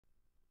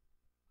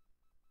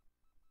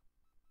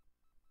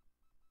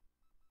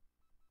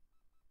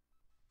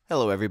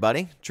Hello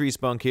everybody,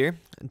 Treespunk here,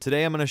 and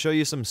today I'm going to show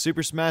you some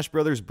Super Smash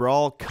Bros.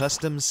 Brawl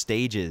custom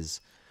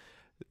stages.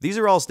 These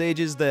are all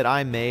stages that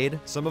I made.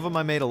 Some of them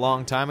I made a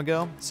long time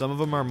ago, some of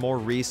them are more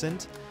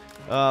recent,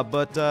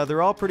 but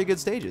they're all pretty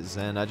good stages,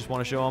 and I just want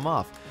to show them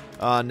off.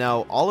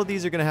 Now, all of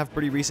these are going to have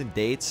pretty recent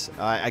dates.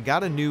 I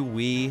got a new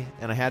Wii,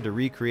 and I had to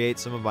recreate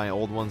some of my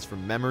old ones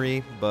from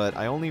memory, but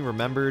I only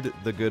remembered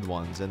the good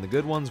ones, and the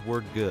good ones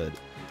were good.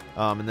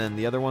 And then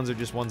the other ones are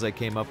just ones I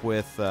came up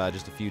with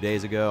just a few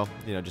days ago,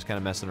 you know, just kind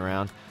of messing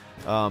around.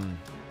 I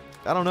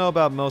don't know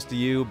about most of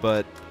you,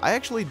 but I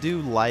actually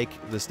do like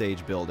the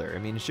stage builder. I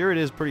mean, sure, it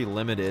is pretty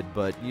limited,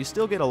 but you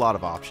still get a lot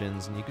of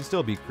options, and you can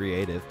still be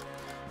creative.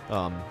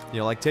 You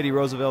know, like Teddy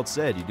Roosevelt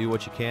said, you do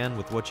what you can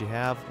with what you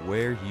have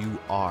where you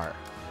are.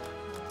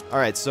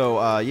 Alright,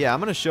 so yeah, I'm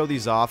going to show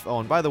these off. Oh,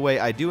 and by the way,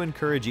 I do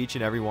encourage each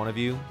and every one of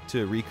you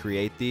to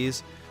recreate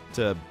these,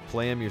 to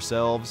play them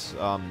yourselves,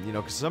 you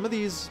know, because some of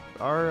these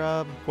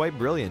are quite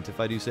brilliant,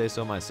 if I do say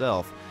so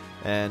myself.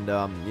 And,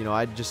 you know,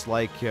 I'd just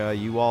like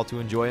you all to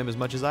enjoy them as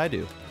much as I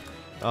do.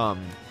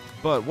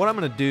 But what I'm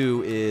going to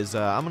do is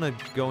I'm going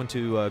to go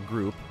into a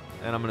group,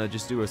 and I'm going to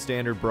just do a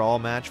standard Brawl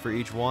match for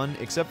each one,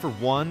 except for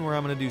one where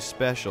I'm going to do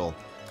special,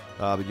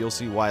 but you'll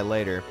see why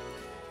later.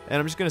 And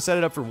I'm just going to set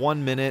it up for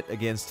 1 minute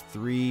against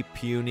 3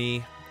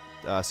 puny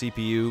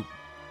CPU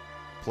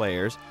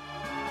players.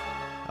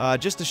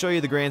 Just to show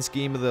you the grand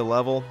scheme of the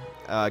level,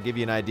 give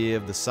you an idea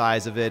of the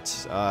size of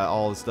it,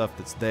 all the stuff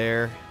that's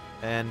there,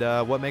 and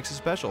what makes it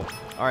special.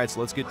 Alright, so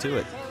let's get to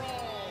it.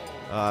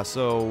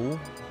 So,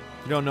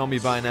 if you don't know me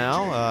by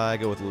now, I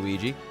go with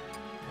Luigi.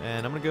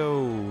 And I'm going to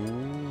go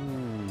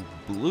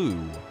blue.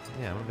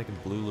 Yeah, I'm going to make him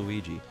blue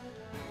Luigi.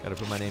 Gotta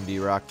put my name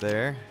D-Rock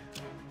there.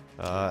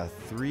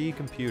 3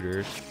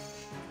 computers.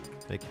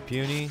 Make you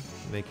puny,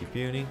 make you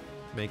puny,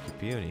 make you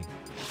puny.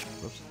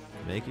 Whoops,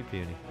 make you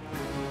puny.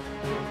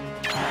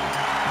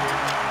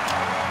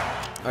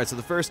 Alright, so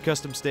the first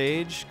custom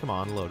stage, come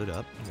on, load it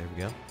up. There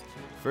we go.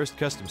 First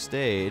custom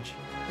stage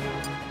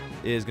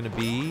is going to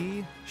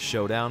be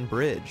Showdown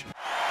Bridge.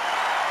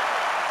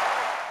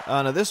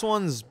 Now this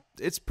one's,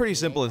 it's pretty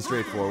simple and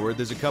straightforward.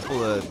 There's a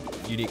couple of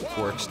unique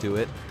quirks to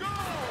it.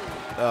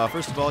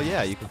 First of all,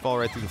 yeah, you can fall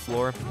right through the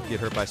floor, get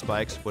hurt by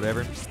spikes,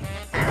 whatever.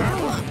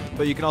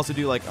 But you can also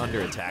do like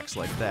under attacks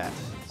like that.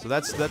 So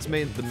that's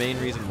the main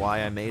reason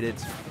why I made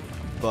it.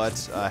 But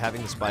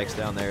having the spikes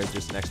down there is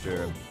just an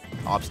extra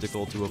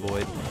obstacle to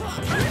avoid.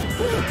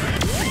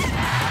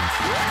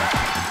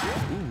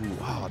 Ooh,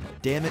 oh,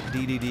 damn it,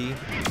 DDD.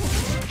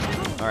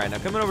 Alright, now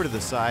coming over to the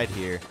side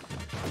here,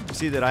 you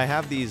see that I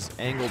have these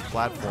angled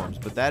platforms,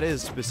 but that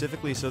is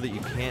specifically so that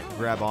you can't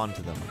grab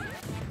onto them.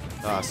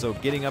 So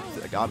getting up,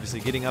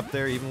 obviously getting up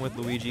there, even with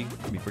Luigi,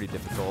 can be pretty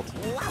difficult.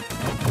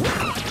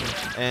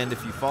 And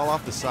if you fall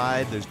off the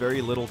side, there's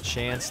very little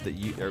chance that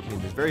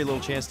there's very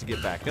little chance to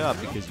get back up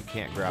because you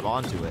can't grab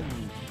onto it.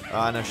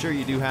 Now, sure,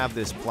 you do have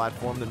this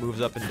platform that moves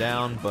up and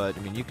down, but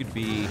I mean, you could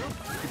be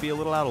a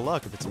little out of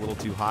luck if it's a little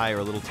too high or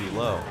a little too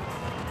low.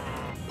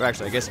 Or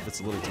actually, I guess if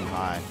it's a little too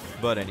high.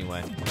 But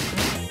anyway.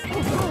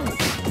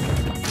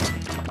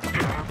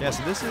 Yeah,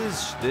 so this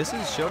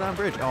is Showdown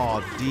Bridge.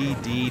 Oh,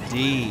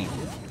 DDD.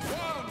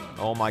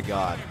 Oh my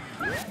god.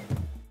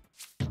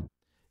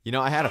 You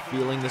know, I had a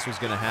feeling this was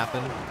going to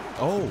happen.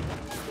 Oh,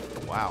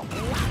 wow.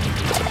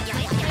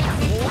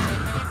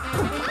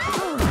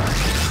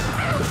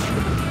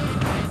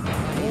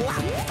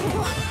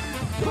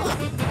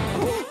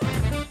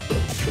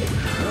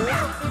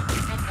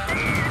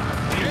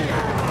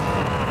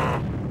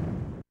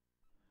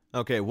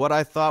 Okay, what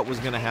I thought was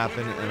going to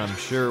happen, and I'm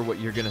sure what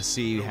you're going to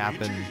see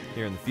happen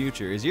here in the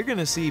future, is you're going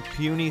to see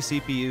puny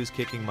CPUs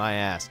kicking my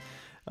ass.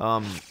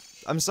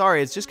 I'm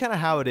sorry, it's just kind of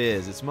how it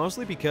is. It's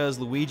mostly because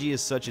Luigi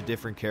is such a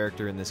different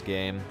character in this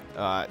game.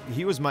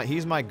 He's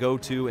my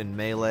go-to in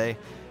Melee.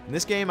 In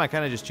this game, I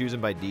kind of just choose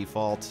him by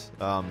default.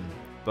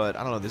 But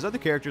I don't know, there's other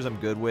characters I'm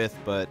good with,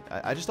 but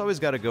I just always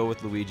got to go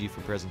with Luigi for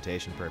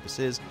presentation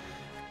purposes.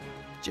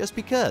 Just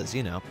because,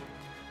 you know.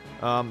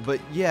 But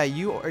yeah,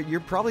 you're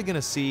probably going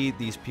to see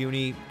these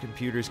puny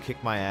computers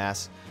kick my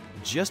ass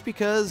just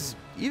because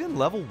even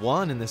level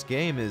 1 in this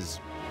game is,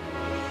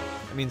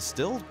 I mean,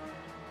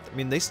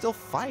 they still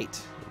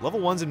fight. Level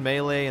 1s in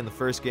Melee in the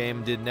first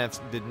game did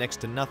next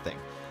to nothing.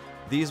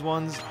 These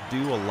ones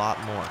do a lot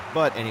more.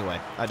 But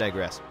anyway, I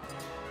digress.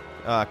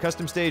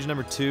 Custom stage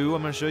number 2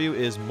 I'm going to show you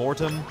is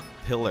Mortem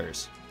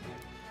Pillars.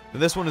 Now,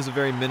 this one is a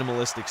very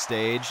minimalistic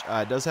stage.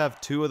 It does have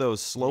 2 of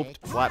those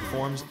sloped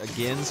platforms,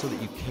 again, so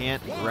that you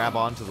can't grab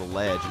onto the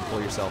ledge and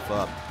pull yourself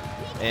up.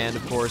 And,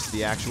 of course,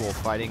 the actual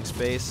fighting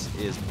space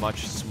is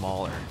much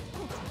smaller.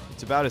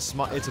 It's about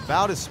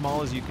as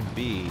small as you can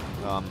be.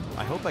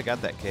 I hope I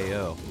got that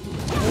KO.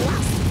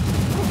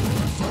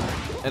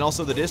 And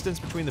also, the distance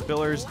between the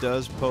pillars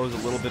does pose a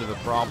little bit of a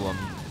problem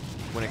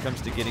when it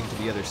comes to getting to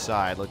the other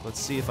side. Like,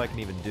 let's see if I can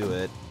even do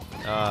it.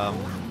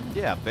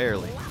 Yeah,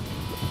 barely.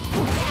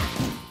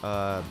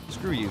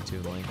 Screw you,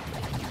 Toonling.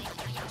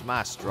 It's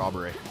my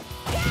strawberry.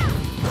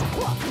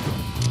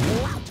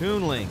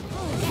 Toonling.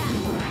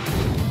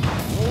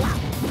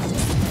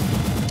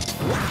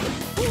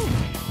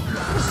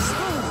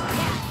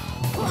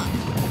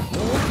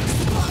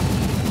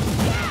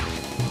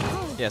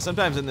 Yeah,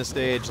 sometimes in this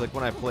stage, like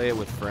when I play it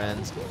with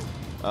friends,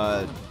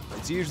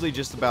 it's usually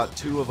just about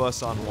 2 of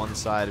us on one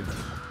side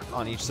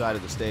on each side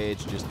of the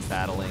stage, just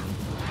battling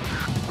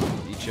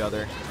each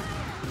other.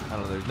 I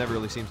don't know, there never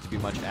really seems to be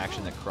much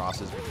action that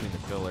crosses between the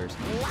pillars.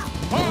 5,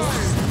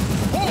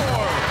 4, 3,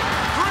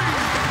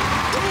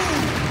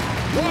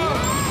 2,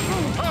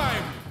 1,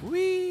 time!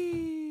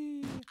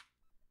 Whee!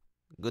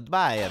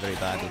 Goodbye,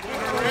 everybody.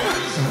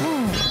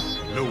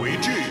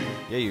 Luigi!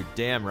 Yeah, you're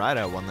damn right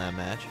I won that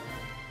match.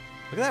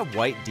 Look at that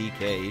white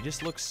DK, he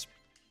just looks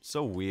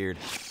so weird.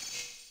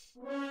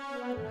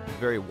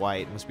 Very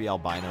white, must be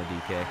albino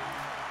DK.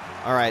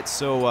 Alright,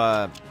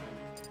 so,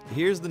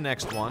 here's the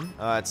next one.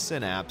 It's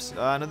Synapse.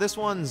 Now this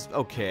one's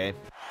okay.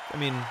 I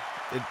mean,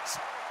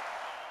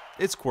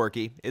 it's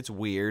quirky. It's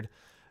weird.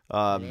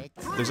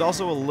 There's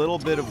also a little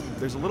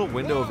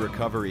window of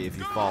recovery if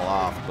you fall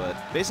off, but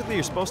basically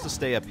you're supposed to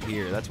stay up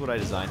here. That's what I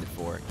designed it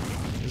for.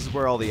 This is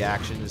where all the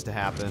action is to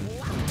happen.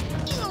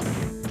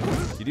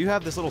 You do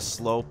have this little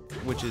slope,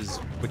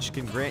 which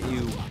can grant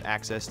you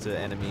access to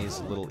enemies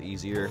a little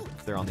easier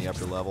if they're on the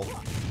upper level.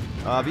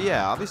 But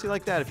yeah, obviously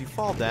like that, if you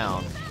fall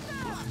down,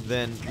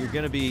 then you're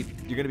gonna be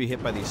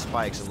hit by these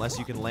spikes unless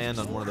you can land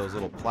on one of those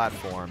little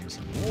platforms,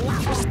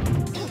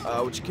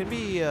 which can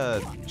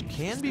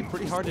be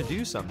pretty hard to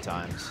do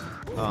sometimes.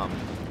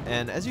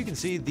 And as you can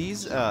see,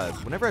 these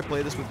whenever I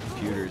play this with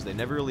computers, they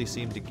never really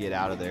seem to get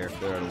out of there if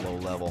they're at a low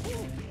level.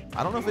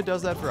 I don't know if it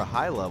does that for a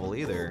high level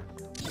either.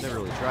 I've never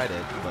really tried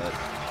it, but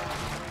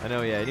I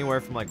know, yeah,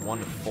 anywhere from like 1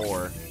 to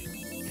 4,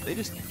 they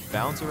just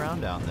bounce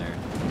around down there.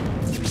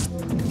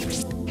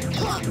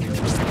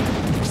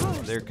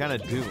 They're kind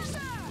of doomed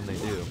when they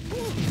do.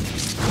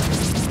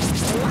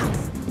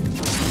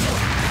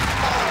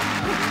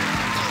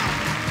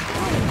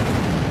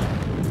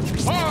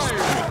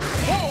 Five,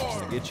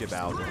 4, Get you,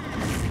 Bowser. 2,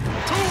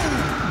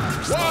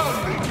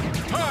 1,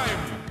 time!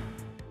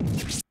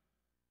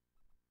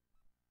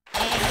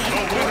 The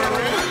winner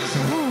is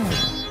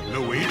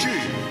Luigi!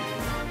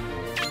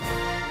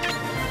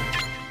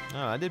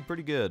 Oh, I did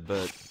pretty good,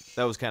 but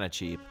that was kind of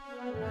cheap.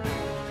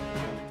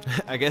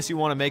 I guess you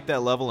want to make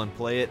that level and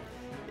play it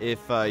if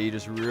you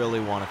just really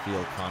want to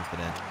feel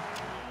confident.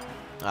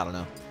 I don't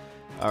know.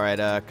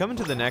 Alright, coming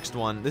to the next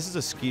one. This is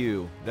a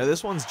skew. Now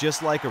this one's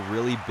just like a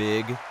really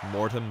big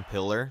Mortem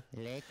pillar.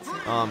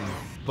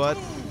 But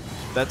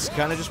that's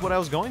kind of just what I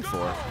was going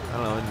for. I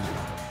don't know, in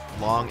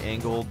long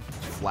angled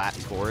flat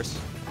course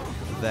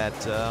that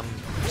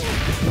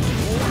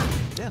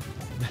yeah.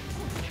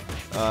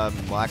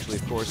 Well actually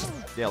of course,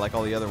 yeah, like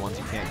all the other ones,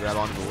 you can't grab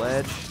onto the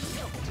ledge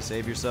to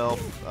save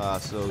yourself.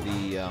 So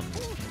the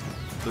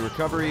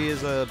recovery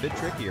is a bit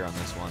trickier on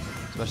this one,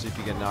 especially if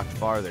you get knocked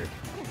farther.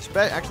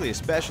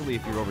 Especially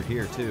if you're over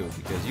here too,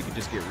 because you can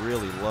just get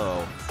really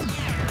low,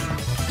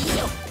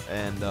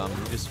 and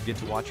you just get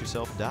to watch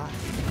yourself die.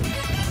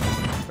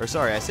 Or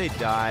sorry, I say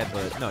die,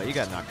 but no, you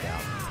got knocked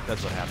out.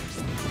 That's what happens.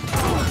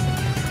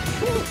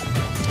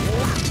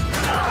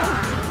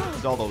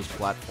 It's all those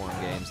platform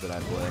games that I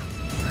play.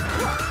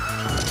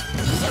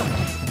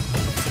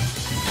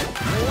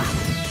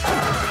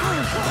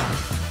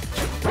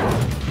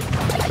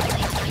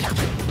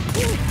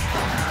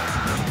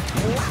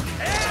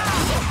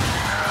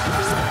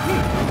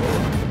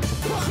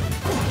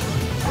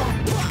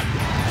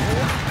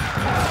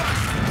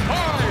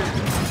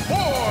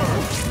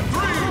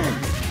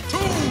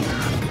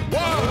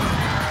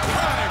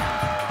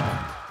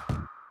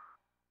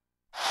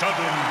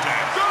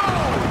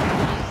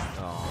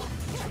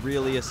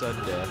 Really a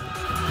sudden death.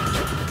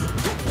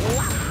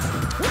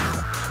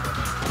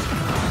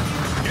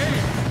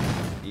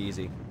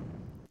 Easy.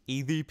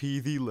 Easy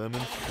peasy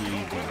lemon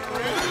squeezy.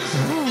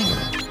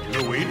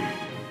 Louis.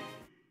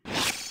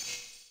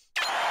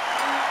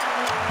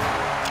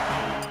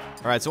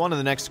 Alright, so on to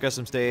the next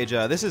custom stage.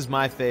 This is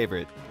my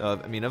favorite.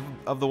 I mean,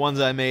 of the ones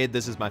I made,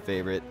 this is my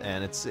favorite,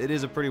 and it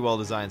is a pretty well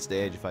designed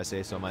stage, if I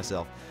say so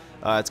myself.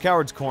 It's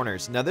Coward's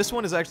Corners. Now, this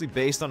one is actually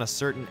based on a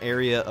certain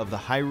area of the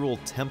Hyrule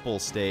Temple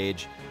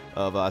stage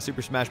of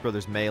Super Smash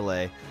Bros.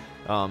 Melee.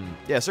 Yeah,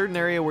 a certain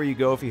area where you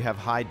go if you have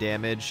high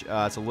damage.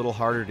 It's a little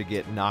harder to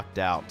get knocked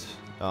out.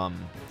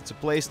 It's a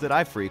place that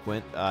I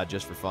frequent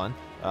just for fun.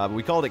 But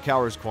we called it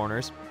Coward's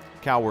Corners.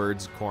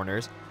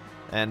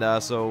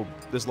 And so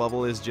this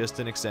level is just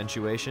an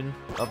accentuation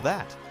of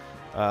that.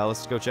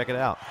 Let's go check it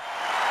out.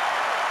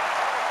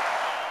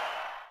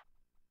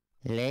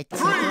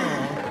 Let's go.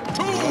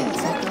 3, 2,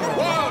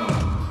 1,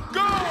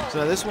 go!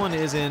 So this one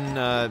is in,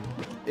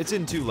 it's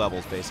in 2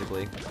 levels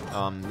basically.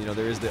 You know,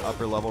 there is the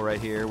upper level right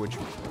here, which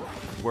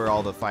where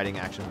all the fighting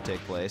action would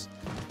take place.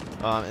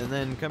 And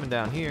then coming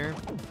down here,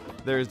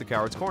 there's the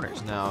Coward's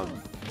Corners. Now,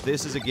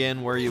 this is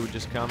again where you would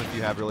just come if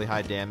you have really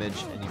high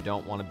damage and you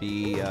don't want to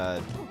be,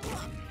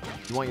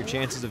 you want your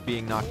chances of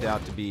being knocked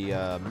out to be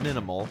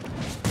minimal.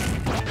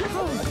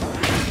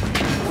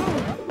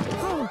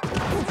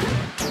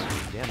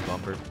 Damn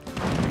bumper.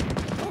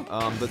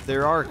 But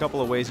there are a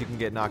couple of ways you can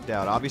get knocked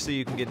out. Obviously,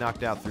 you can get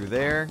knocked out through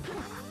there,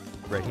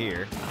 right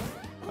here.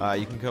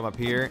 You can come up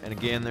here, and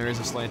again, there is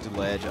a slanted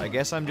ledge. I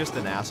guess I'm just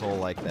an asshole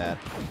like that.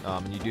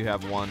 You do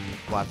have one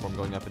platform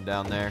going up and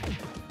down there.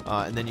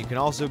 And then you can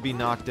also be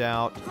knocked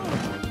out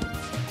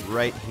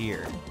right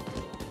here.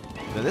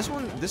 Now this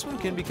one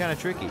can be kind of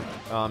tricky.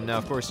 Now,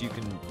 of course, you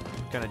can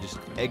kind of just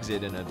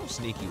exit in a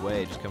sneaky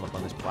way, just come up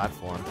on this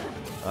platform.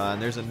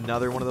 And there's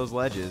another one of those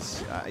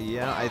ledges.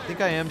 Yeah, I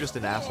think I am just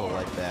an asshole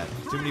like that.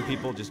 Too many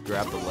people just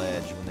grab the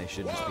ledge when they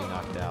should just be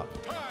knocked out.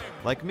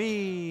 Like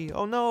me!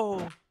 Oh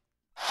no!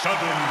 Sudden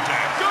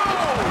death.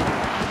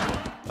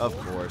 Go! Of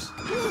course.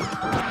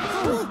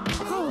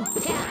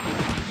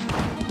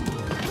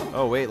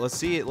 Oh wait, let's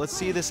see it. Let's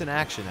see this in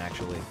action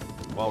actually,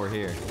 while we're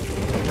here.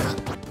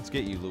 Let's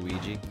get you,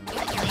 Luigi.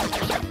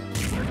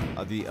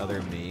 The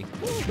other me.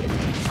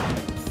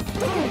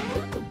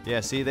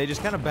 Yeah, see, they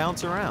just kind of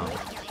bounce around.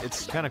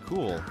 It's kind of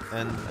cool.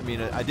 And I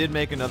mean, I did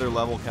make another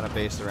level kind of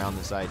based around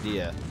this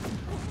idea,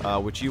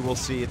 which you will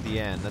see at the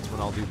end. That's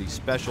when I'll do the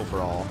special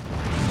brawl.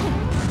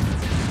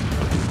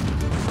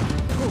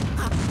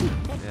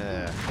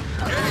 Yeah.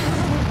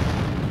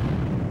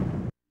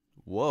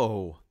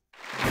 Whoa.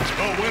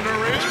 The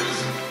winner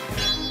is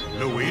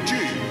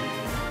Luigi.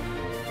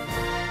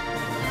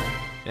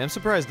 Yeah, I'm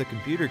surprised the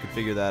computer could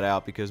figure that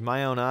out because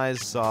my own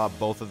eyes saw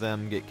both of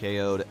them get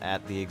KO'd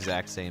at the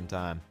exact same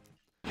time.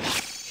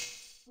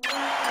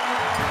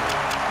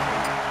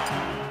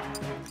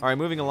 Alright,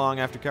 moving along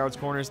after Coward's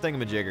Corner's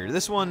Thingamajigger.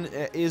 This one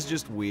is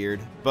just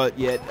weird, but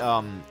yet,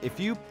 if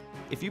you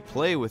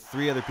play with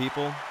 3 other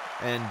people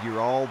and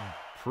you're all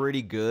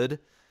pretty good,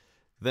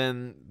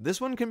 then this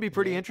one can be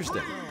pretty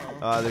interesting.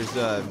 There's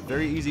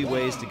very easy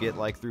ways to get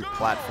like through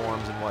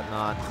platforms and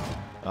whatnot.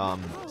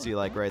 See,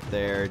 like right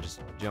there, just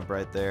jump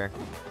right there.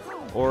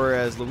 Or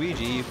as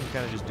Luigi, you can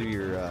kind of just do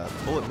your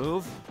bullet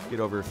move, get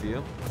over a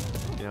few,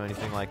 you know,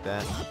 anything like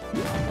that.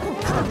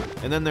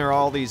 And then there are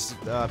all these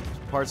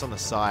parts on the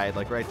side,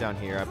 like right down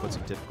here. I put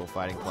some typical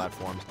fighting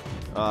platforms,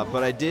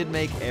 but I did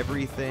make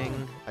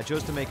everything. I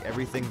chose to make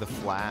everything the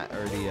flat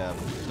or the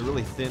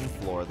really thin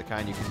floor, the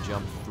kind you can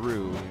jump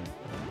through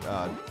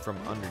from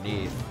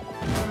underneath.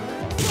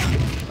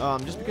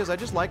 Just because I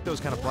just like those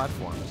kind of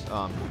platforms.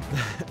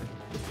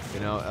 You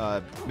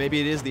know,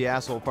 maybe it is the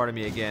asshole part of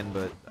me again,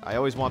 but I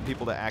always want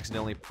people to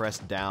accidentally press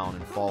down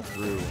and fall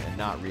through and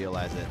not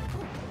realize it.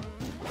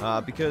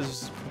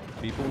 Because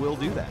people will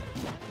do that.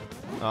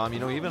 You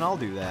know, even I'll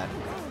do that.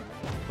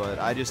 But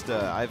I just,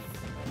 I'd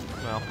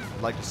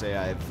like to say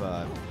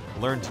I've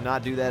learned to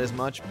not do that as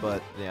much,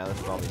 but yeah,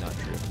 that's probably not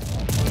true.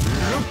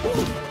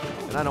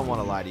 And I don't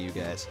want to lie to you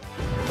guys.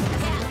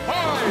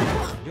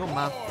 You're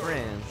my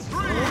friends.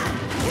 3,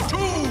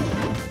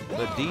 2,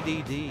 The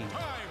DDD.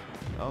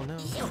 Oh no.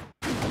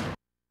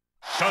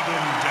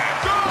 sudden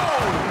death.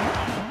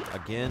 Go!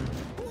 Again?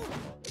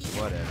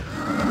 Whatever.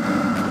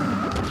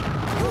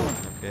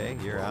 Okay,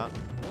 you're out.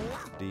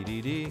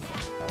 DDD.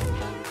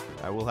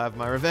 I will have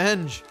my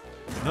revenge.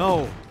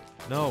 No.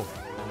 No.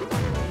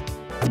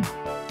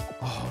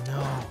 Oh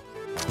no.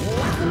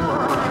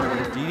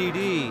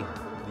 DDD.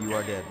 You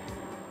are dead.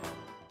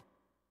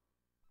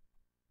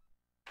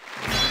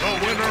 The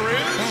winner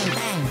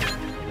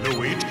is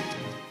Luigi.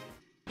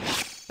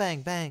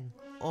 Bang bang.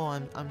 Oh,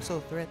 I'm so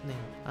threatening.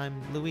 I'm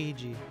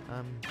Luigi.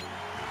 I'm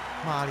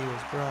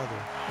Mario's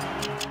brother.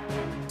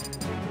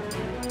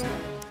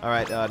 All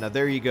right, now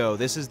there you go.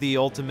 This is the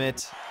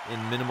ultimate in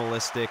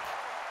minimalistic.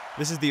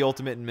 This is the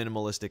ultimate in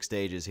minimalistic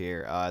stages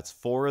here. It's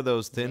 4 of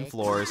those thin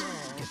floors,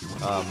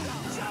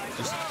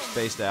 just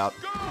spaced out.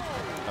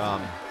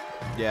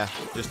 Yeah,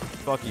 just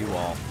fuck you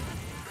all.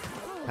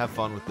 Have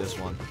fun with this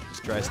one.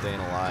 Just try staying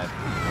alive.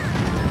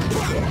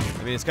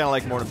 I mean, it's kind of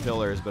like Mortem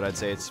Pillars, but I'd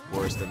say it's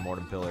worse than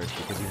Mortem Pillars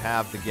because you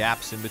have the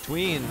gaps in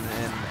between,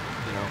 and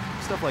you know,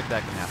 stuff like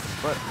that can happen.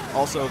 But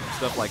also,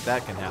 stuff like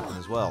that can happen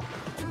as well.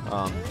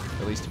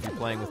 At least if you're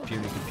playing with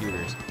puny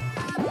computers.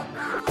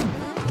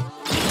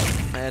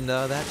 And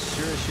that's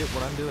sure as shit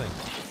what I'm doing.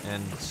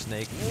 And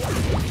Snake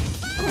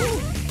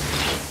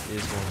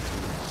is going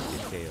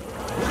to get KO'd.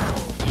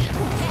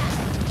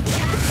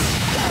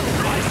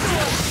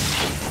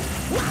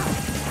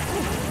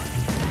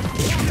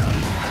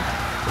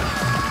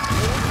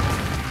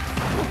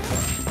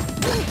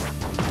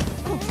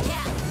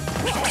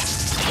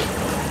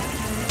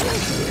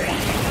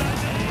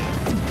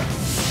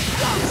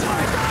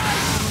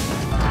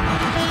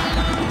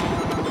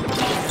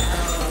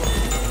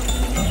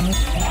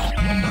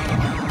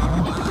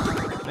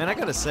 Man, I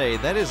gotta say,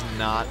 that is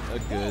not a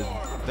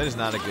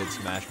good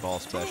Smash Ball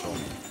special.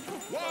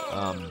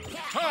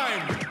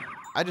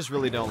 I just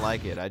really don't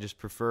like it. I just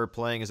prefer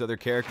playing as other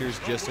characters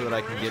just so that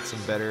I can get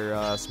some better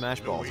Smash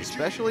Balls,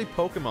 especially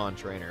Pokemon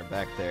Trainer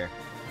back there.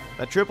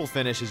 That triple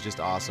finish is just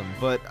awesome,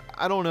 but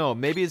I don't know,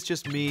 maybe it's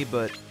just me,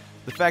 but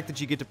the fact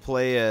that you get to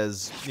play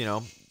as, you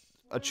know,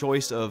 a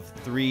choice of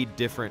 3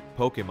 different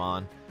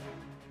Pokemon,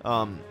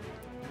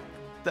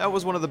 that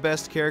was one of the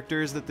best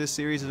characters that this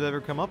series has ever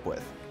come up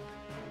with.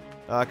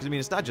 Because, I mean,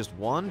 it's not just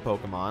one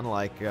Pokemon,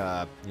 like,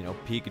 you know,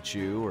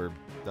 Pikachu or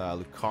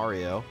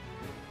Lucario.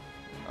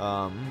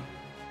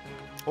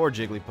 Or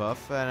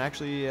Jigglypuff. And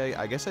actually,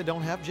 I guess I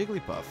don't have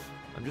Jigglypuff.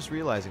 I'm just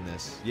realizing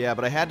this. Yeah,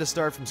 but I had to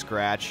start from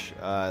scratch.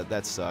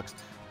 That sucks.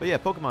 But yeah,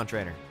 Pokemon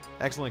Trainer.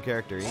 Excellent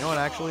character. You know what,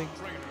 actually?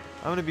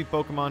 I'm going to be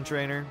Pokemon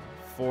Trainer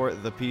for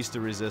the Piece de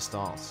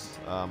Resistance,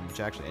 which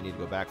actually I need to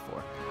go back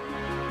for.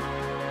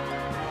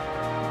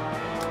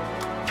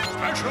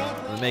 I'm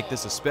going to make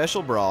this a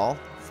special Brawl,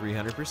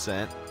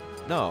 300%.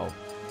 No,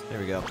 there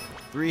we go,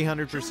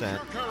 300%.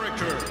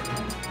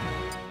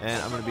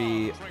 And I'm going to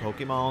be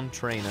Pokemon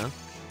Trainer.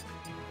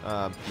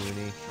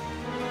 Puny.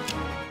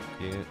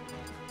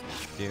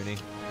 Puny.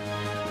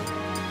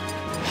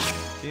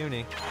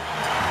 Puny.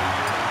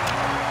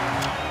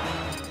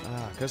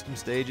 Custom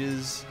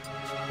stages.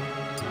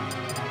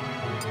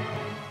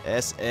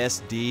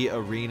 SSD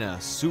Arena.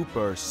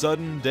 Super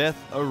Sudden Death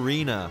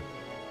Arena.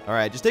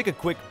 Alright, just take a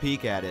quick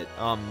peek at it.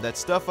 That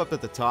stuff up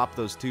at the top,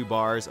 those 2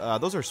 bars,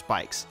 those are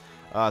spikes.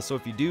 So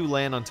if you do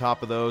land on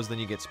top of those, then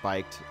you get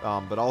spiked.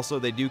 But also,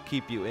 they do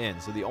keep you in.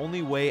 So the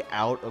only way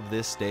out of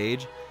this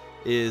stage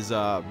is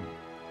that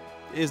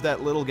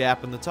little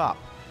gap in the top.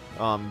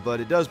 But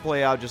it does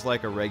play out just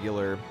like a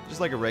regular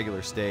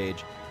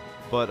stage.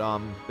 But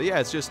yeah,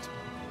 it's just,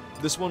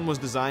 this one was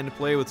designed to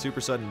play with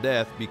super sudden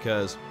death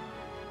because,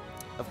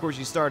 of course,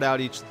 you start out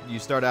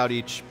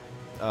each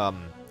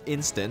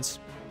instance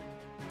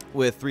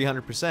with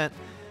 300%,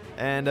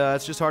 and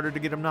it's just harder to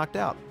get them knocked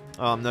out.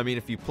 I mean,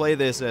 if you play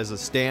this as a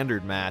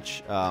standard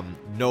match,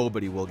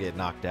 nobody will get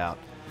knocked out,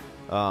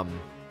 or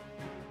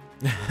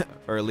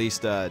at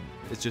least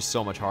it's just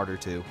so much harder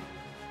to.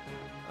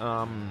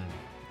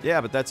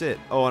 Yeah, but that's it.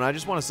 Oh, and I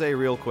just want to say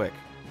real quick,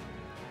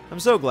 I'm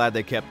so glad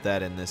they kept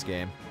that in this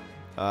game.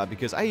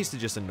 Because I used to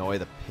just annoy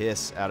the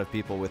piss out of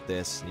people with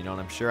this, you know,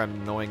 and I'm sure I'm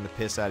annoying the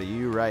piss out of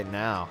you right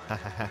now.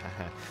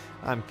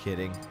 I'm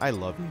kidding. I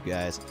love you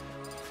guys.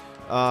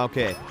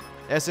 Okay,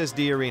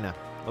 SSD Arena.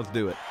 Let's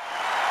do it.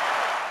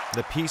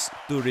 The Piece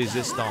de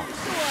Resistance.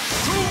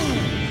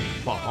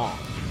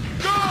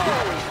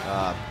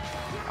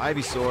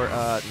 Ivysaur,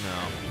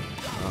 no.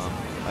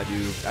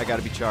 I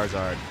gotta be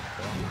Charizard.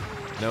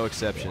 No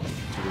exception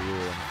to the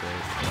rule, I'm afraid.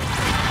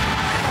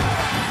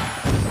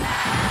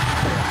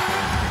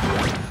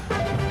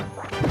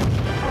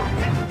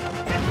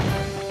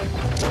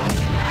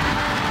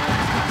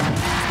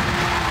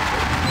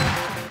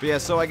 But yeah,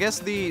 so I guess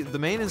the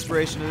main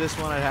inspiration of this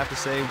one, I'd have to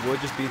say,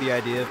 would just be the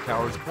idea of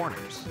Coward's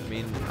Corners. I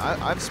mean,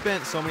 I've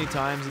spent so many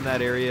times in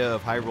that area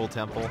of Hyrule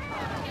Temple.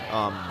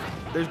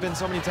 There's been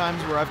so many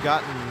times where I've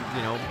gotten,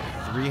 you know,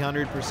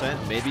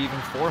 300%, maybe even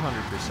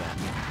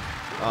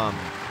 400%.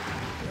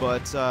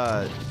 But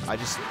I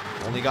just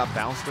only got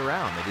bounced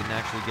around. I didn't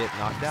actually get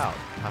knocked out.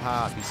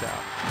 Haha, peace out.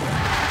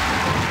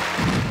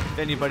 If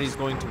anybody's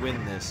going to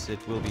win this, it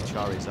will be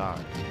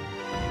Charizard.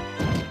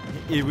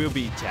 It will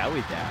be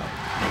Charizard.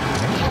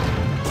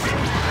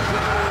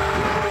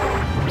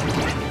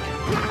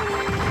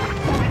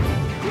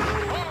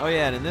 Oh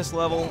yeah, and in this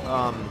level,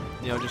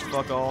 you know, just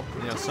fuck all.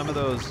 You know, some of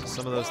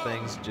those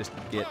things just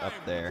get up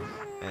there,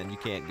 and you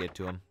can't get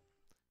to them,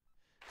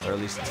 or at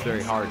least it's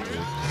very hard to.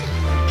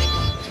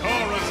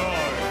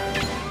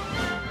 Charizard.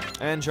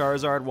 And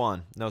Charizard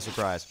won. No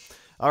surprise.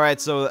 All right,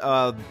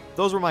 so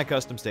those were my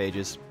custom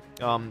stages.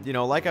 You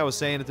know, like I was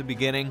saying at the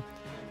beginning,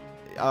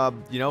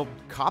 you know,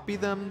 copy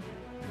them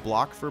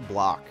block for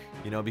block,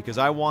 you know, because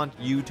I want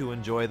you to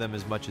enjoy them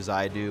as much as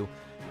I do.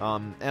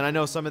 And I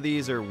know some of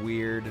these are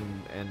weird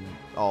and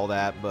all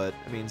that, but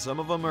I mean, some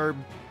of them are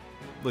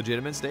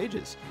legitimate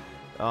stages.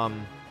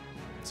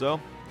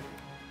 So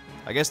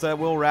I guess that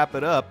will wrap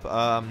it up.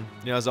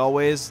 You know, as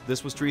always,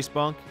 this was Tree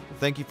Spunk.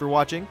 Thank you for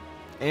watching,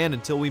 and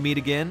until we meet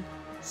again,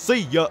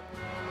 see ya!